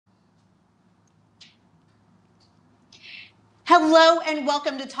Hello and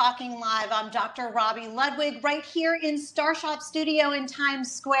welcome to Talking Live. I'm Dr. Robi Ludwig right here in Starshop Studio in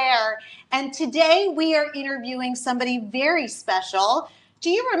Times Square. And today we are interviewing somebody very special.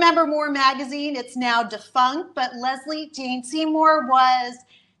 Do you remember More Magazine? It's now defunct, but Leslie Jane Seymour was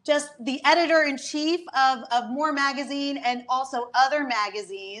just the editor-in-chief of More Magazine and also other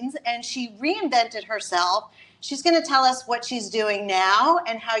magazines, and she reinvented herself. She's going to tell us what she's doing now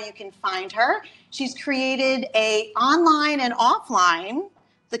and how you can find her. She's created a online and offline,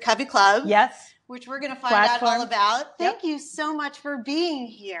 the Covey Club. Yes. Which we're going to find out all about. Thank you so much for being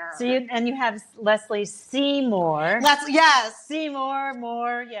here. So you have Leslie Seymour. Yes. Seymour,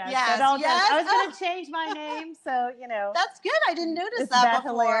 more, yes. Yes, I was going to change my name, so, That's good. I didn't notice that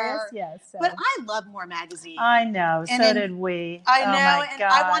before. Hilarious? Yes. So. But I love More Magazine. I know. So did we. I know. Oh, my and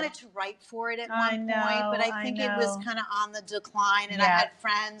God. I wanted to write for it at one point, but I think it was kind of on the decline. And I had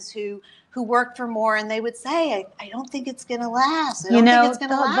friends who worked for More, and they would say, I don't think it's going to last. I don't think it's going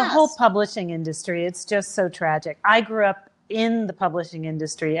to last. The whole publishing industry, it's just so tragic. I grew up in the publishing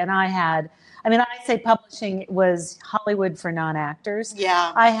industry, and I say publishing was Hollywood for non-actors.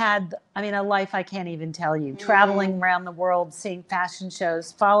 Yeah. I had a life I can't even tell you, traveling around the world, seeing fashion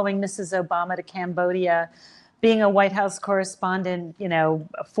shows, following Mrs. Obama to Cambodia, being a White House correspondent,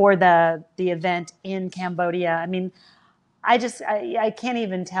 for the event in Cambodia. I can't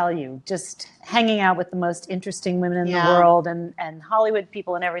even tell you, just hanging out with the most interesting women in the world and Hollywood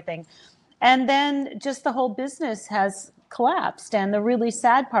people and everything. And then just the whole business has collapsed. And the really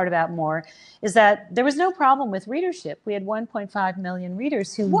sad part about More is that there was no problem with readership. We had 1.5 million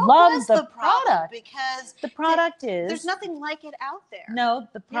readers who loved the product. Because the product is... There's nothing like it out there. No,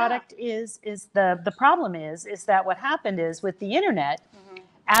 the product is the problem is that what happened is with the internet,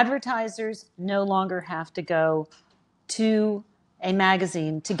 advertisers no longer have to go to a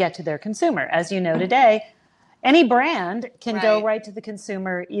magazine to get to their consumer. As you know today, any brand can go right to the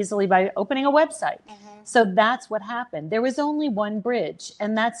consumer easily by opening a website. So that's what happened. There was only one bridge.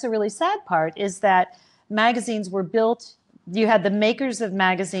 And that's the really sad part, is that magazines were built. You had the makers of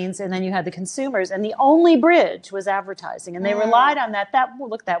magazines, and then you had the consumers. And the only bridge was advertising. And they relied on that. That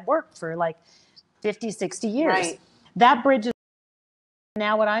worked for like 50, 60 years. Right. That bridge is...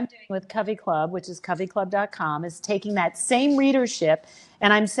 Now what I'm doing with Covey Club, which is coveyclub.com, is taking that same readership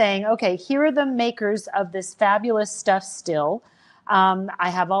and I'm saying, okay, here are the makers of this fabulous stuff still. I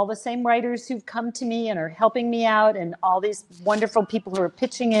have all the same writers who've come to me and are helping me out, and all these wonderful people who are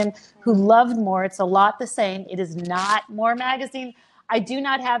pitching in who loved More. It's a lot the same. It is not More Magazine. I do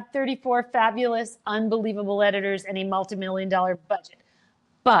not have 34 fabulous, unbelievable editors and a multi-million-dollar budget.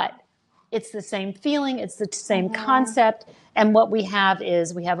 But it's the same feeling. It's the same concept. And what we have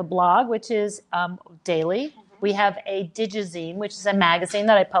is we have a blog, which is daily. We have a digizine, which is a magazine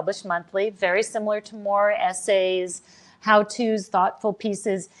that I publish monthly, very similar to More, essays, how-tos, thoughtful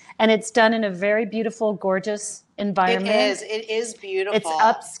pieces. And it's done in a very beautiful, gorgeous environment. It is beautiful. It's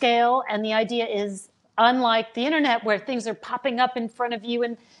upscale. And the idea is, unlike the internet where things are popping up in front of you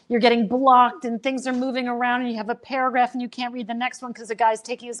and you're getting blocked and things are moving around and you have a paragraph and you can't read the next one because the guy's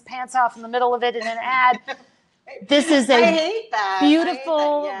taking his pants off in the middle of it in an ad. This is a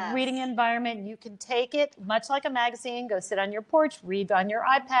beautiful reading environment. You can take it, much like a magazine, go sit on your porch, read on your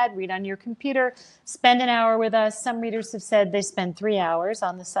iPad, read on your computer, spend an hour with us. Some readers have said they spend 3 hours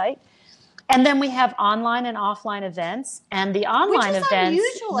on the site. And then we have online and offline events. And the online events... Which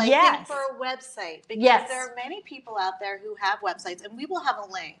is unusual, I think, for a website. Because there are many people out there who have websites. And we will have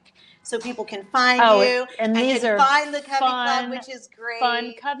a link so people can find you. And these are find the Covey Club, which is great.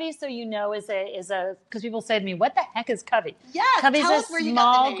 Fun. Covey, so you know, is a... Because people say to me, what the heck is Covey? Yeah, Covey's tell us where you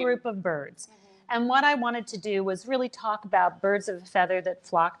got the small name. group of birds. And what I wanted to do was really talk about birds of a feather that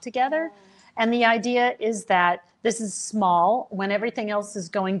flock together. And the idea is that this is small when everything else is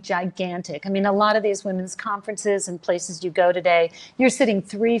going gigantic. I mean, a lot of these women's conferences and places you go today, you're sitting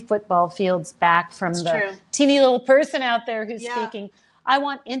 3 football fields back from the teeny little person out there who's speaking. I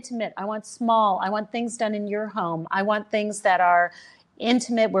want intimate. I want small. I want things done in your home. I want things that are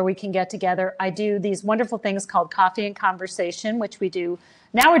intimate where we can get together. I do these wonderful things called Coffee and Conversation, which we do.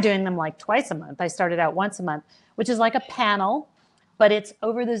 Now we're doing them like twice a month. I started out once a month, which is like a panel, but it's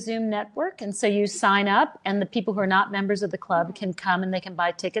over the Zoom network. And so you sign up, and the people who are not members of the club can come and they can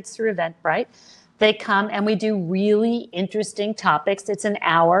buy tickets through Eventbrite. They come and we do really interesting topics. It's an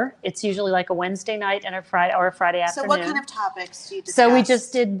hour. It's usually like a Wednesday night and a Friday afternoon. So what kind of topics do you discuss? So we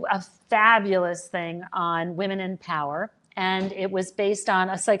just did a fabulous thing on women in power. And it was based on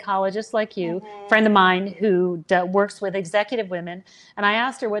a psychologist like you, friend of mine who works with executive women. And I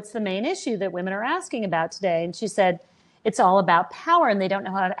asked her, what's the main issue that women are asking about today? And she said, it's all about power, and they don't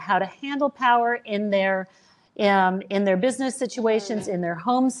know how to handle power in their in their business situations, in their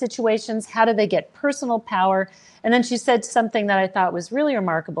home situations. How do they get personal power? And then she said something that I thought was really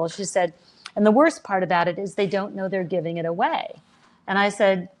remarkable. She said, and the worst part about it is they don't know they're giving it away. And I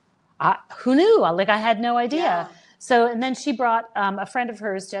said, who knew? Like, I had no idea. Yeah. So, and then she brought a friend of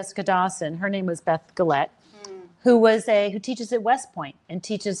hers, Jessica Dawson. Her name was Beth Gillette, who teaches at West Point and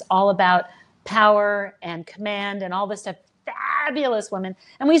teaches all about power and command and all this stuff. Fabulous woman.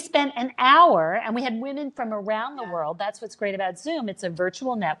 And we spent an hour, and we had women from around the world. That's what's great about Zoom. It's a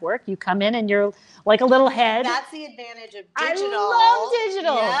virtual network. You come in and you're like a little head. That's the advantage of digital. I love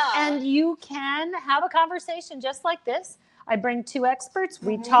digital. Yeah. And you can have a conversation just like this. I bring two experts,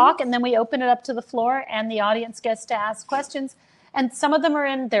 we talk, and then we open it up to the floor, and the audience gets to ask questions. And some of them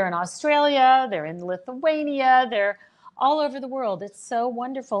they're in Australia, they're in Lithuania, they're all over the world. It's so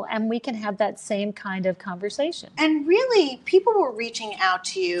wonderful. And we can have that same kind of conversation. And really, people were reaching out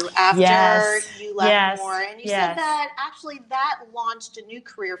to you after you left More. And you said that actually that launched a new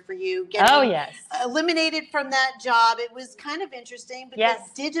career for you. Getting eliminated from that job. It was kind of interesting because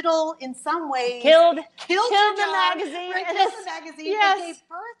digital, in some ways, killed the magazine. Right, killed the magazine. It gave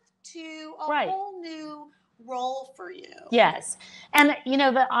birth to a whole new role for you. Yes. And, you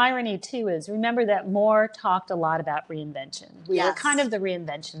know, the irony, too, is remember that More talked a lot about reinvention. We were kind of the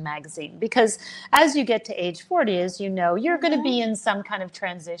reinvention magazine because as you get to age 40, as you know, you're going to be in some kind of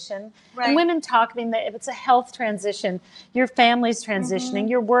transition. Right. And women talk, I mean, if it's a health transition, your family's transitioning,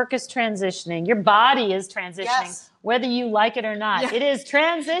 your work is transitioning, your body is transitioning. Whether you like it or not, it is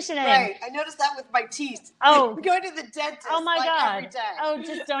transitioning. Right. I noticed that with my teeth. Oh. We go to the dentist every day. Oh,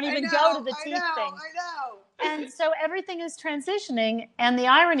 just don't even go to the teeth thing. I know. And so everything is transitioning. And the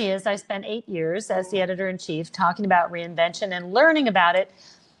irony is I spent 8 years as the editor-in-chief talking about reinvention and learning about it.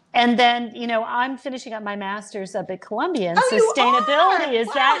 And then, you know, I'm finishing up my master's up at Columbia in sustainability. Is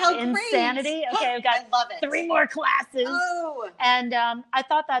that insanity? Okay, I've got 3 more classes. And I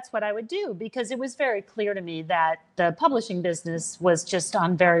thought that's what I would do because it was very clear to me that the publishing business was just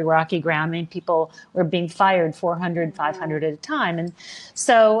on very rocky ground. I mean, people were being fired 400, 500 at a time. And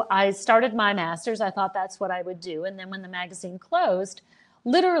so I started my master's. I thought that's what I would do. And then when the magazine closed,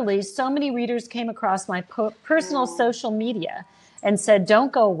 literally so many readers came across my personal social media and said,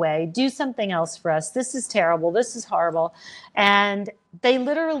 don't go away, do something else for us. This is terrible, this is horrible. And they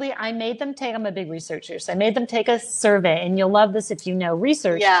literally, I made them take, I'm a big researcher, so I made them take a survey, and you'll love this if you know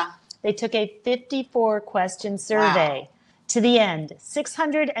research. They took a 54-question survey to the end,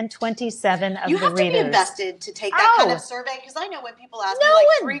 627 of the readers. You have to be invested to take that kind of survey, because I know when people ask me like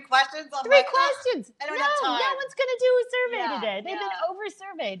 3 questions, I'm like, questions. I don't have time. No one's going to do a survey today. They've been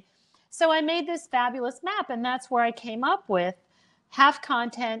over-surveyed. So I made this fabulous map, and that's where I came up with half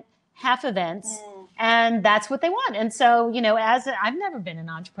content, half events, and that's what they want. And so, you know, I've never been an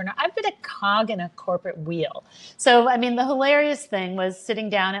entrepreneur. I've been a cog in a corporate wheel. So, I mean, the hilarious thing was sitting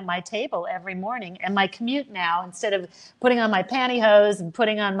down at my table every morning, and my commute now, instead of putting on my pantyhose and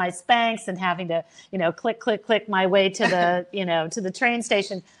putting on my Spanx and having to, you know, click my way to the, you know, to the train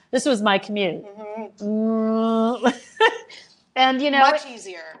station, this was my commute. And, you know,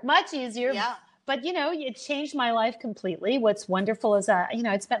 much easier. Yeah. But, you know, it changed my life completely. What's wonderful is, you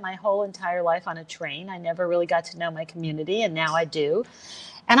know, I'd spent my whole entire life on a train. I never really got to know my community, and now I do.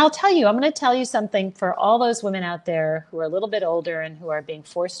 And I'll tell you, I'm going to tell you something for all those women out there who are a little bit older and who are being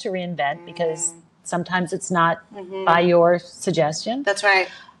forced to reinvent because sometimes it's not by your suggestion. That's right.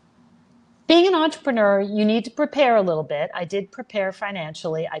 Being an entrepreneur, you need to prepare a little bit. I did prepare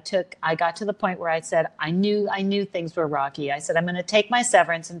financially. I got to the point where I said, I knew things were rocky. I said, I'm going to take my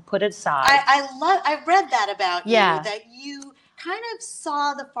severance and put it aside. I read that about you, that you kind of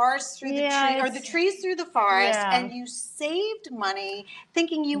saw the forest through the tree, or the trees through the forest, and you saved money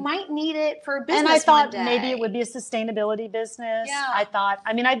thinking you might need it for a business. And I thought maybe it would be a sustainability business.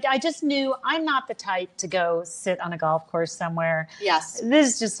 I just knew I'm not the type to go sit on a golf course somewhere.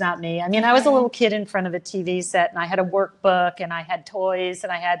 This is just not me. I mean, I was a little kid in front of a TV set, and I had a workbook, and I had toys,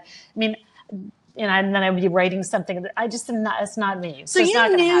 and and then I would be writing something that it's not me. So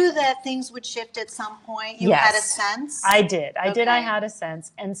you knew that things would shift at some point? You had a sense? I did. I had a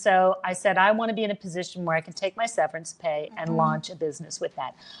sense. And so I said, I want to be in a position where I can take my severance pay and launch a business with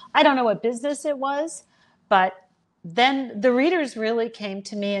that. I don't know what business it was, but then the readers really came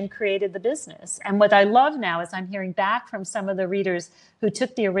to me and created the business. And what I love now is I'm hearing back from some of the readers who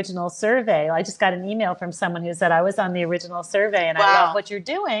took the original survey. I just got an email from someone who said, I was on the original survey and I love what you're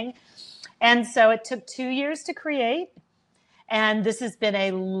doing. And so it took 2 years to create. And this has been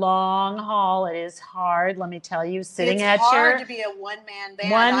a long haul. It is hard, let me tell you, sitting It's at your hard to be a one-man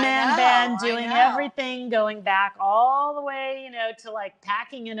band. doing everything, going back all the way, to like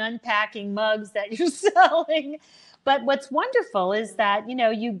packing and unpacking mugs that you're selling. But what's wonderful is that,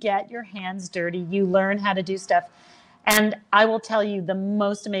 you get your hands dirty, you learn how to do stuff. And I will tell you, the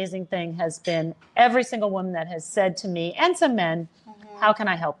most amazing thing has been every single woman that has said to me, and some men, how can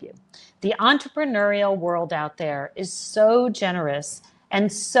I help you? The entrepreneurial world out there is so generous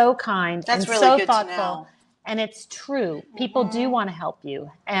and so kind and really so good thoughtful. to know. And it's true. People do want to help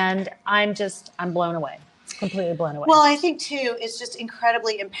you. And I'm blown away. Completely blown away. Well, I think too, it's just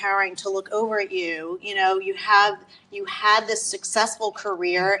incredibly empowering to look over at you. You had this successful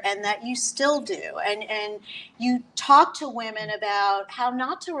career, and that you still do, and you talk to women about how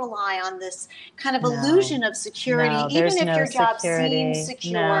not to rely on this kind of illusion of security, even if your job seems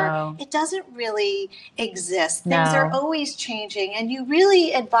secure. It doesn't really exist. Things are always changing, and you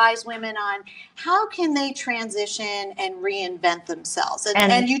really advise women on how can they transition and reinvent themselves.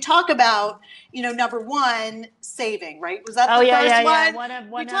 And you talk about, number one, saving, right? Was that the first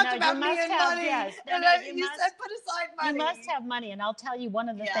one? We talked about money. Yes. You said put aside money. You must have money. And I'll tell you, one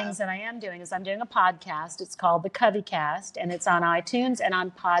of the things that I am doing is I'm doing a podcast. It's called The Covey Cast, and it's on iTunes and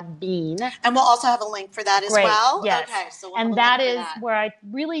on Podbean. And we'll also have a link for that as well. Yes. Okay. So and that is where I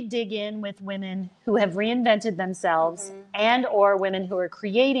really dig in with women who have reinvented themselves and or women who are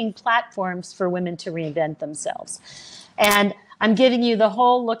creating platforms for women to reinvent themselves. And I'm giving you the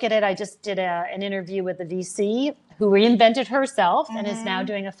whole look at it. I just did an interview with a VC who reinvented herself and is now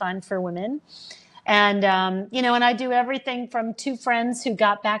doing a fund for women. And, and I do everything from two friends who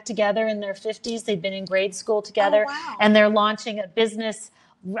got back together in their 50s. They'd been in grade school together. Oh, wow. And they're launching a business,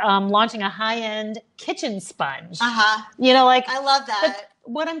 launching a high-end kitchen sponge. I love that.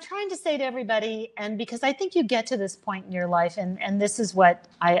 But what I'm trying to say to everybody, and because I think you get to this point in your life, and this is what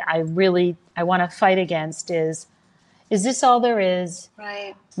I want to fight against is this all there is?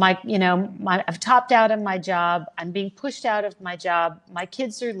 Right. I've topped out of my job. I'm being pushed out of my job. My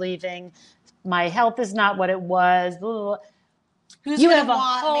kids are leaving. My health is not what it was. Who's going to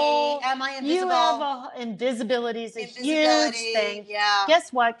want me? Am I invisible? Invisibility is a huge thing. Yeah.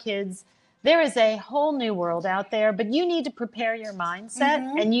 Guess what, kids? There is a whole new world out there, but you need to prepare your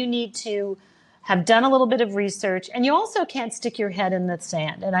mindset and you need to have done a little bit of research, and you also can't stick your head in the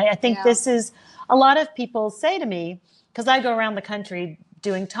sand. And I think this is, a lot of people say to me, because I go around the country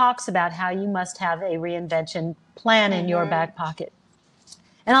doing talks about how you must have a reinvention plan in your back pocket.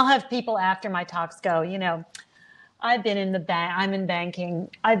 And I'll have people after my talks go, I've been in the bank, I'm in banking,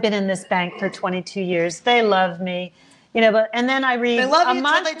 I've been in this bank for 22 years, they love me, and then I read they love a you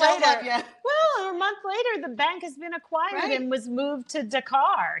month they later, don't love you. Well, a month later, the bank has been acquired and was moved to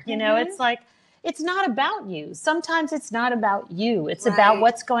Dakar. It's like, it's not about you. Sometimes it's not about you. It's about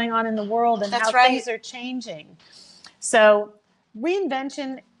what's going on in the world and how things are changing. So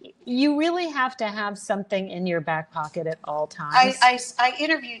reinvention, you really have to have something in your back pocket at all times. I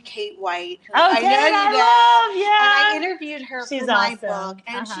interviewed Kate White. I love. And I interviewed her for my book.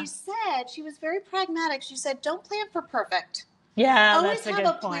 And she said, she was very pragmatic. She said, don't plan for perfect. Yeah, always that's a have good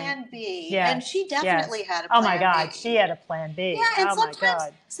a plan point. B. Yes. And she definitely had a plan B. Oh my God, she had a plan B. Yeah,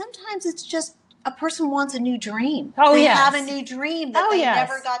 and sometimes it's just a person wants a new dream. They have a new dream that they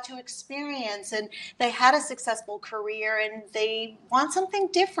never got to experience, and they had a successful career, and they want something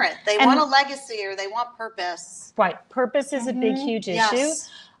different. They want a legacy, or they want purpose. Right. Purpose is a big, huge issue.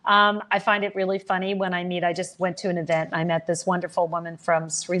 I find it really funny when I just went to an event, and I met this wonderful woman from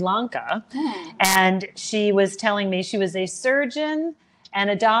Sri Lanka, and she was telling me she was a surgeon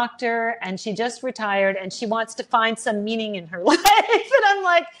and a doctor, and she just retired, and she wants to find some meaning in her life. And I'm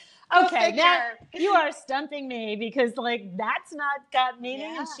like, okay, now you are stumping me, because that's not got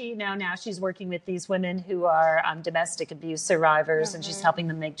meaning. And now she's working with these women who are domestic abuse survivors, and she's helping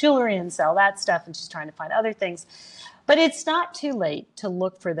them make jewelry and sell that stuff, and she's trying to find other things. But it's not too late to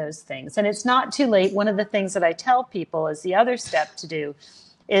look for those things, and it's not too late. One of the things that I tell people is the other step to do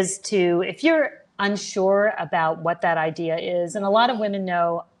is to, if you're unsure about what that idea is, and a lot of women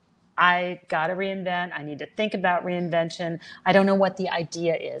know, I got to reinvent. I need to think about reinvention. I don't know what the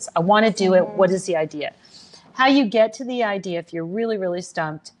idea is. I want to do it. What is the idea? How you get to the idea, if you're really, really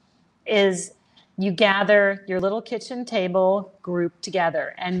stumped, is you gather your little kitchen table group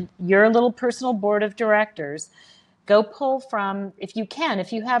together, and your little personal board of directors. Go pull from, if you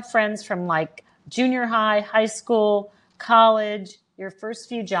have friends from like junior high, high school, college, your first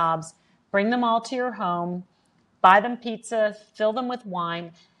few jobs, bring them all to your home, buy them pizza, fill them with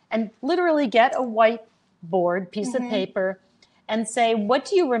wine, and literally get a whiteboard piece of paper and say, what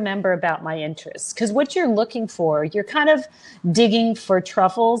do you remember about my interests? Because what you're looking for, you're kind of digging for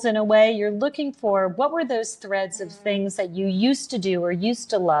truffles in a way. You're looking for what were those threads of things that you used to do or used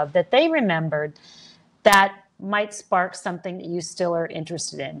to love that they remembered that might spark something that you still are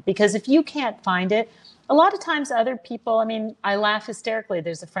interested in. Because if you can't find it, a lot of times other people, I mean, I laugh hysterically.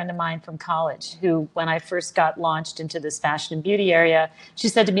 There's a friend of mine from college who, when I first got launched into this fashion and beauty area, she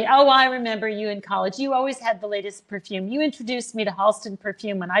said to me, oh, I remember you in college. You always had the latest perfume. You introduced me to Halston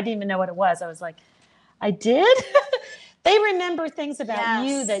perfume when I didn't even know what it was. I was like, I did? They remember things about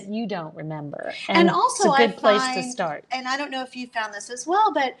you that you don't remember. And also, it's a good place to start. And I don't know if you found this as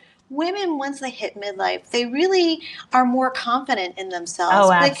well, but women, once they hit midlife, they really are more confident in themselves. Oh,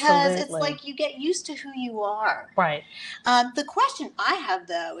 because absolutely. it's like you get used to who you are. Right. The question I have,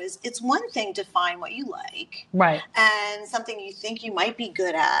 though, is it's one thing to find what you like. Right. And something you think you might be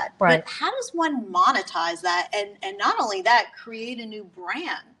good at. Right. But how does one monetize that? And not only that, create a new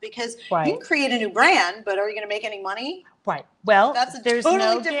brand? Because you can create a new brand, but are you going to make any money? Right. Well, there's totally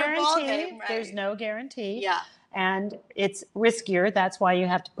no guarantee. ballgame, right? There's no guarantee. Yeah. And it's riskier. That's why you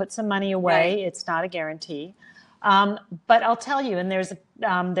have to put some money away. Right. It's not a guarantee. But I'll tell you, and there's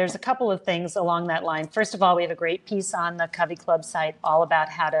a couple of things along that line. First of all, we have a great piece on the Covey Club site all about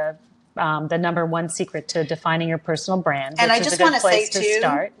how to the number one secret to defining your personal brand. And I just want to say, too,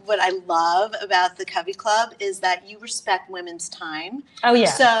 start. what I love about the Covey Club is that you respect women's time. Oh,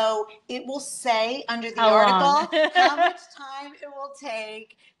 yeah. So it will say under the article how much time it will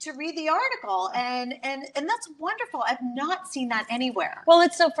take to read the article. And that's wonderful. I've not seen that anywhere. Well,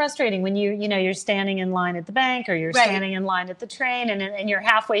 it's so frustrating when you're standing in line at the bank or you're standing in line at the train and you're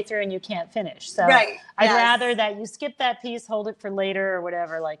halfway through and you can't finish. So I'd rather that you skip that piece, hold it for later or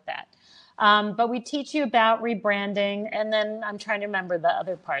whatever like that. But we teach you about rebranding, and then I'm trying to remember the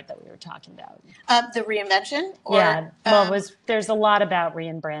other part that we were talking about. The reinvention? There's a lot about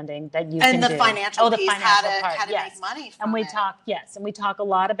rebranding that you can do. And the financial piece, how to yes. make money from and we it. we talk a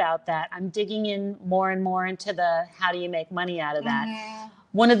lot about that. I'm digging in more and more into the how do you make money out of that. Mm-hmm.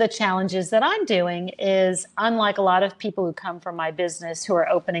 One of the challenges that I'm doing is, unlike a lot of people who come from my business who are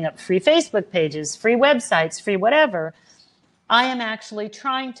opening up free Facebook pages, free websites, free whatever, I am actually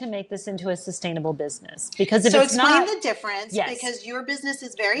trying to make this into a sustainable business. Because if it's not... explain the difference, because your business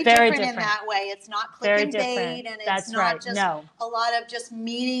is very different in that way. It's not click and bait, and it's not just a lot of just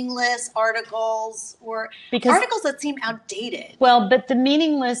meaningless articles or articles that seem outdated. Well, but the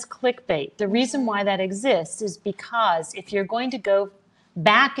meaningless clickbait, the reason why that exists is because if you're going to go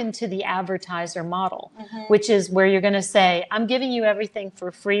back into the advertiser model, which is where you're going to say, I'm giving you everything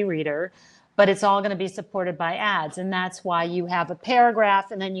for free, reader, but it's all going to be supported by ads. And that's why you have a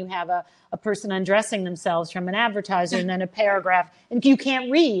paragraph and then you have a person undressing themselves from an advertiser and then a paragraph. And you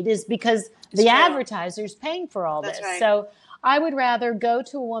can't read is because the advertiser's paying for all this. Right. So I would rather go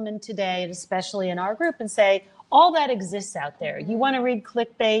to a woman today, and especially in our group, and say, all that exists out there. You want to read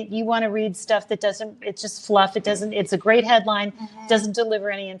clickbait. You want to read stuff that it's just fluff. It's a great headline, doesn't deliver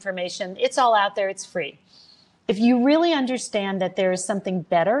any information. It's all out there. It's free. If you really understand that there is something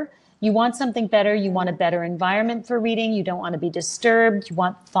better, you want something better. You want a better environment for reading. You don't want to be disturbed. You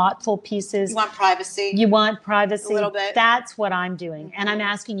want thoughtful pieces. You want privacy. You want privacy. A little bit. That's what I'm doing. And I'm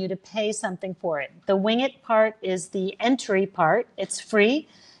asking you to pay something for it. The wing it part is the entry part. It's free.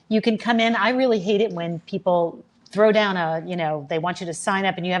 You can come in. I really hate it when people throw down they want you to sign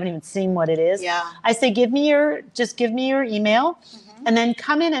up and you haven't even seen what it is. Yeah. I say, give me your email. And then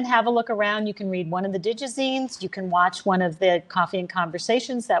come in and have a look around. You can read one of the digizines. You can watch one of the coffee and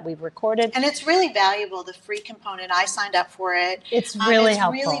conversations that we've recorded. And it's really valuable, the free component. I signed up for it. It's really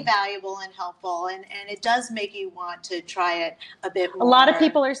helpful. It's really valuable and helpful. And it does make you want to try it a bit more. A lot of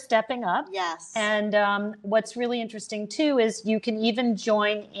people are stepping up. Yes. And what's really interesting, too, is you can even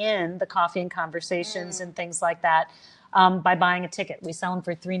join in the coffee and conversations and things like that by buying a ticket. We sell them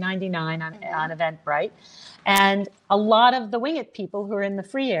for $3.99 on Eventbrite. And a lot of the Wing It people who are in the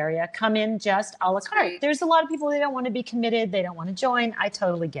free area come in just a la carte. There's a lot of people, they don't want to be committed. They don't want to join. I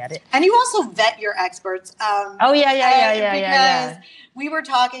totally get it. And you also vet your experts. Because we were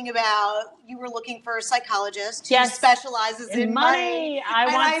talking about, you were looking for a psychologist who specializes in money.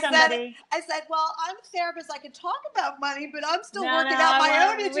 I said, well, I'm a therapist. I could talk about money, but I'm still working out my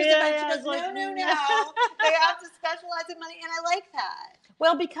own issues. And she goes, no. They have to specialize in money. And I like that.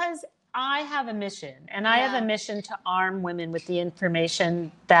 Well, because I have a mission, and I have a mission to arm women with the information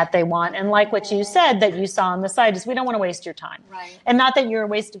that they want. And like what you said that you saw on the site is we don't want to waste your time. Right. And not that you're a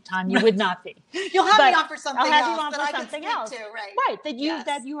waste of time. You would not be. You'll have me on for something else. I'll have you on for something else. Right. That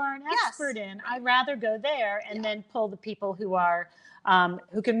you are an expert in. I'd rather go there and then pull the people who are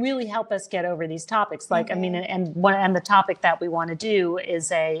who can really help us get over these topics. Like, I mean, and the topic that we want to do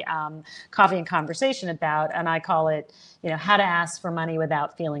is a coffee and conversation about, and I call it, how to ask for money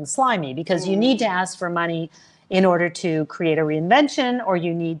without feeling slimy, because you need to ask for money in order to create a reinvention, or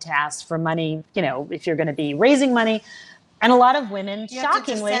you need to ask for money, if you're going to be raising money. And a lot of women,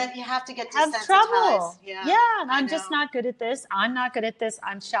 shockingly, you have to get have trouble. Yeah, and I'm just not good at this. I'm not good at this.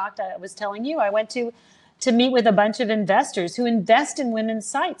 I'm shocked. I was telling you, I went to meet with a bunch of investors who invest in women's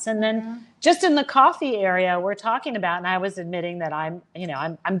sites. And then just in the coffee area we're talking about, and I was admitting that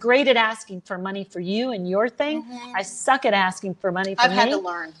I'm great at asking for money for you and your thing. I suck at asking for money for me. I've had to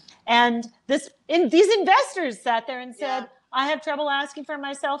learn. And these investors sat there and said, I have trouble asking for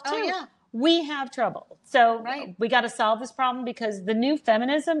myself too. Oh, yeah. We have trouble. So we got to solve this problem, because the new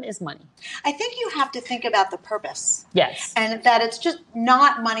feminism is money. I think you have to think about the purpose. Yes. And that it's just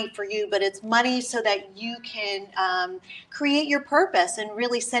not money for you, but it's money so that you can create your purpose and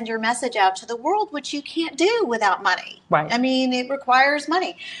really send your message out to the world, which you can't do without money. Right. I mean, it requires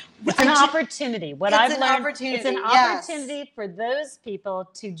money. It's an opportunity. What I've learned, it's an yes. opportunity for those people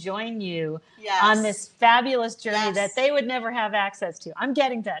to join you yes. on this fabulous journey yes. that they would never have access to. I'm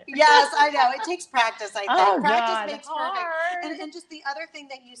getting better. Yes, I know. It takes practice, I think. Oh, practice God, makes hard. perfect. And just the other thing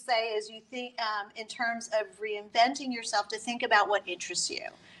that you say is you think in terms of reinventing yourself, to think about what interests you,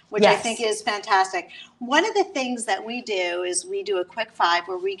 which yes. I think is fantastic. One of the things that we do is we do a quick five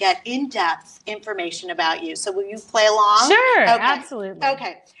where we get in-depth information about you. So will you play along? Sure, okay. absolutely.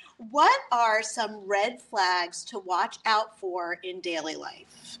 Okay. What are some red flags to watch out for in daily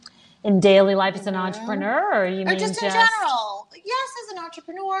life? In daily life as an entrepreneur, or you mean just in general? Yes, as an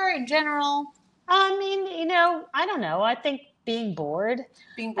entrepreneur in general. I mean, I don't know. I think being bored.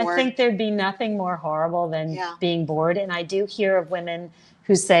 I think there'd be nothing more horrible than yeah. being bored. And I do hear of women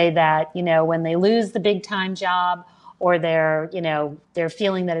who say that, when they lose the big time job, or they're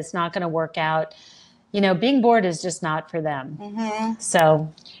feeling that it's not going to work out, being bored is just not for them.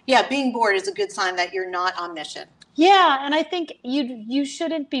 So yeah, being bored is a good sign that you're not on mission. Yeah, and I think you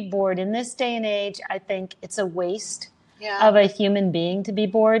shouldn't be bored in this day and age. I think it's a waste of a human being to be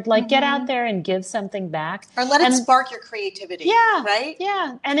bored. Like, get out there and give something back, or let it spark your creativity. Yeah, right.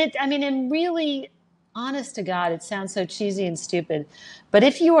 Yeah, and really, honest to God, it sounds so cheesy and stupid, but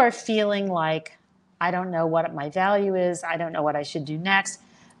if you are feeling like, I don't know what my value is, I don't know what I should do next,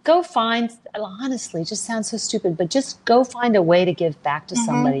 go find, honestly, it just sounds so stupid, but just go find a way to give back to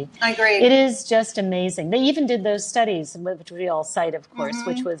somebody. I agree. It is just amazing. They even did those studies, which we all cite, of course,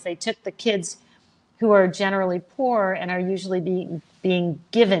 which was they took the kids who are generally poor and are usually being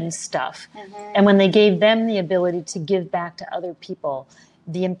given stuff. And when they gave them the ability to give back to other people,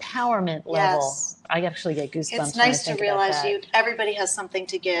 the empowerment level, I actually get goosebumps. It's nice to realize everybody has something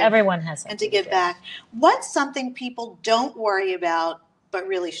to give. Everyone has something and to give back. What's something people don't worry about but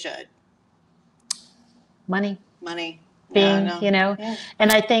really should? Money. Being,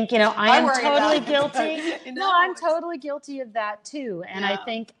 and I think, I am totally guilty. No, I'm totally guilty of that too. And I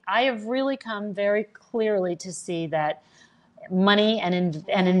think I have really come very clearly to see that money and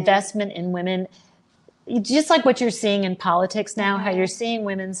investment in women, just like what you're seeing in politics now, how you're seeing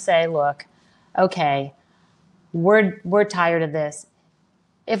women say, look, okay, we're tired of this.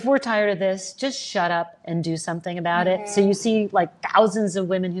 If we're tired of this, just shut up and do something about it. So you see like thousands of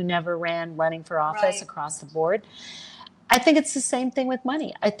women who never ran running for office across the board. I think it's the same thing with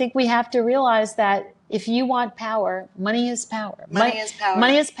money. I think we have to realize that if you want power, money is power. Money is power.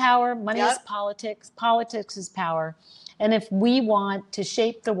 Money is power. Money is politics. Politics is power. And if we want to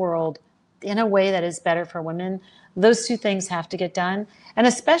shape the world in a way that is better for women, those two things have to get done. And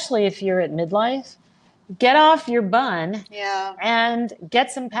especially if you're at midlife, get off your bun and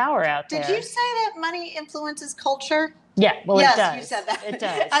get some power out there. Did you say that money influences culture? Yeah, well, yes, it does. You said that. It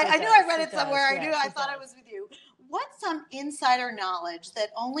does. I knew I read it somewhere. I thought I was with you. What's some insider knowledge that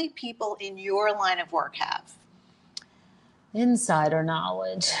only people in your line of work have? Insider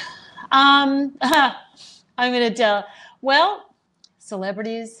knowledge. I'm going to tell. Well,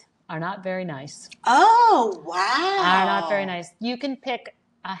 celebrities are not very nice. Oh, wow. Are not very nice. You can pick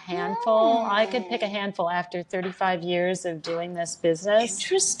a handful. I could pick a handful after 35 years of doing this business.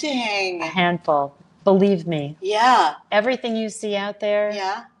 Interesting. A handful. Believe me. Yeah. Everything you see out there,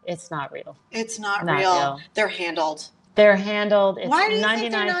 it's not real. It's not real. They're handled. They're handled. It's Why do you 99%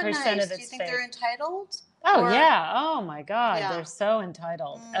 think they're not nice? of it's Do you think fake. they're entitled? Oh, yeah. Oh, my God. They're so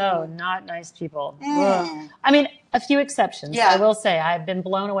entitled. Oh, not nice people. I mean, a few exceptions. I will say I've been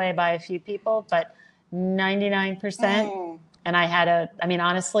blown away by a few people, but 99%. And I mean,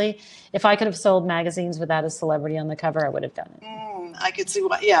 honestly, if I could have sold magazines without a celebrity on the cover, I would have done it. I could see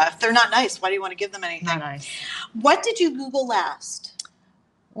why. Yeah, if they're not nice, why do you want to give them anything? Not nice. What did you Google last?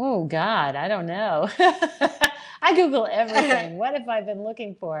 Oh God, I don't know. I Google everything. What have I been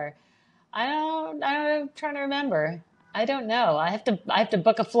looking for? I'm trying to remember. I don't know. I have to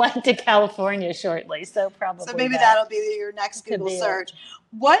book a flight to California shortly, so So probably maybe that that'll be your next could Google be it. search.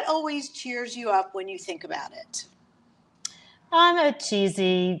 What always cheers you up when you think about it? I'm a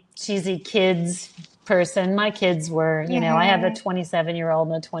cheesy kids person. My kids were, I have a 27-year-old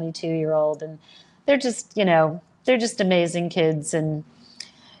and a 22-year-old, and they're just, they're just amazing kids. And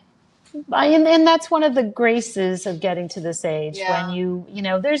that's one of the graces of getting to this age when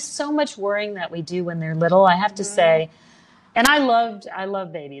Yeah. there's so much worrying that we do when they're little, I have to say. And I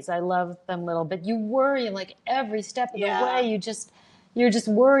love babies. I love them little, but you worry like every step of the Yeah. way. You're just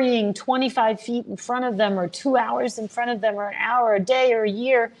worrying 25 feet in front of them or 2 hours in front of them or an hour, a day or a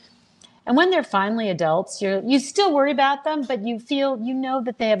year. And when they're finally adults, you still worry about them, but you know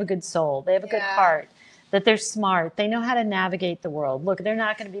that they have a good soul. They have a good heart, that they're smart. They know how to navigate the world. Look, they're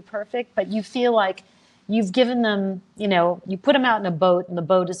not going to be perfect, but you feel like you've given them, you put them out in a boat and the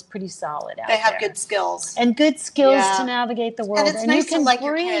boat is pretty solid out They have there. good skills. And good skills Yeah. to navigate the world. And it's you nice to can like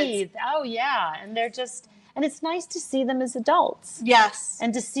your breathe. kids. Oh yeah. And it's nice to see them as adults. Yes.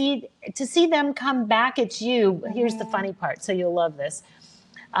 And to see them come back at you. Here's the funny part. So you'll love this.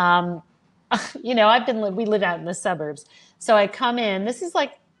 We live out in the suburbs. So I come in, this is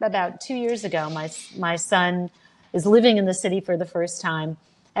like about 2 years ago. My son is living in the city for the first time,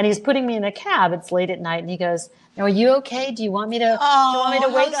 and he's putting me in a cab. It's late at night, and he goes, "Now, are you okay? Do you want me to wait?" How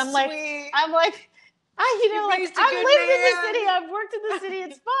I'm like, sweet. I've raised a lived good in the man. city, I've worked in the city,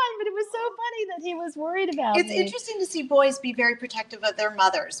 it's fine. But it was so funny that he was worried about It's me. interesting to see boys be very protective of their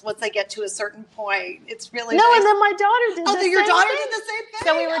mothers once they get to a certain point. It's really No, nice. and then my daughter did the your same daughter thing. did the same thing.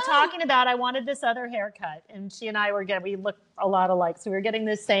 So we were talking about I wanted this other haircut, and she and I we look a lot alike. So we were getting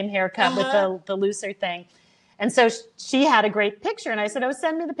this same haircut with the looser thing. And so she had a great picture, and I said, "Oh,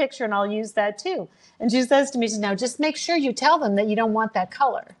 send me the picture, and I'll use that too." And she says to me, she says, "Now just make sure you tell them that you don't want that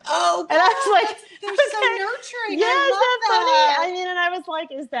color." Oh, and I was like, they're okay. so nurturing. Yeah, I is love that that. funny? I mean, and I was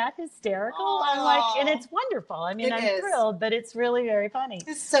like, "Is that hysterical?" I'm like, and it's wonderful. I mean, I'm thrilled, but it's really very funny.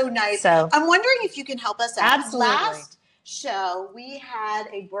 It's so nice. So I'm wondering if you can help us out. absolutely. Last show, we had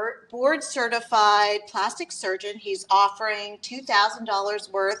a board certified plastic surgeon. He's offering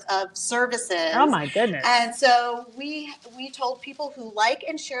 $2,000 worth of services. Oh my goodness. And so we told people who like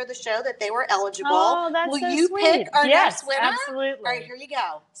and share the show that they were eligible. Oh, that's Will so you sweet. pick our Yes, next winner? absolutely. All right, here you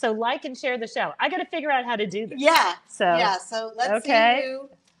go. So like and share the show. I got to figure out how to do this. Yeah. So So let's see who.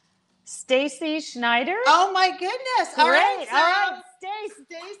 Stacy Schneider. Oh my goodness. All right. All right. Stacy,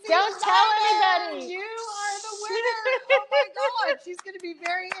 don't tell anybody. You are the winner. Oh my God. She's going to be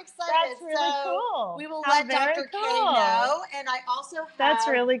very excited. That's really cool. We will How let very Dr. K cool. know. And I also have That's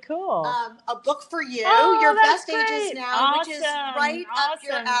really cool. a book for you. Oh, Your that's Best Ages great. Now, which is Awesome. right up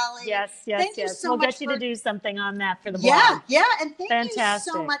your alley. Yes. Thank you so we'll much get you to do something on that for the blog. And thank you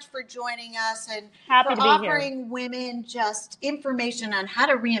so much for joining us and Happy for to be offering here. women just information on how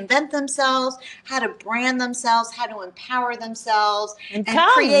to reinvent themselves, how to brand themselves, how to empower themselves, and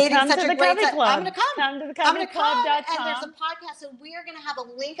creating come such to a the great Covey Club. I'm going to come. Come to the I'm going to come, covedyclub.com. and there's a podcast, so we are going to have a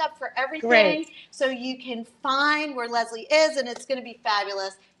link up for everything, Great. so you can find where Lesley is, and it's going to be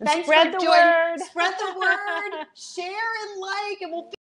fabulous. And Thanks spread for the joining. word. Spread the word. Share and like, and we'll.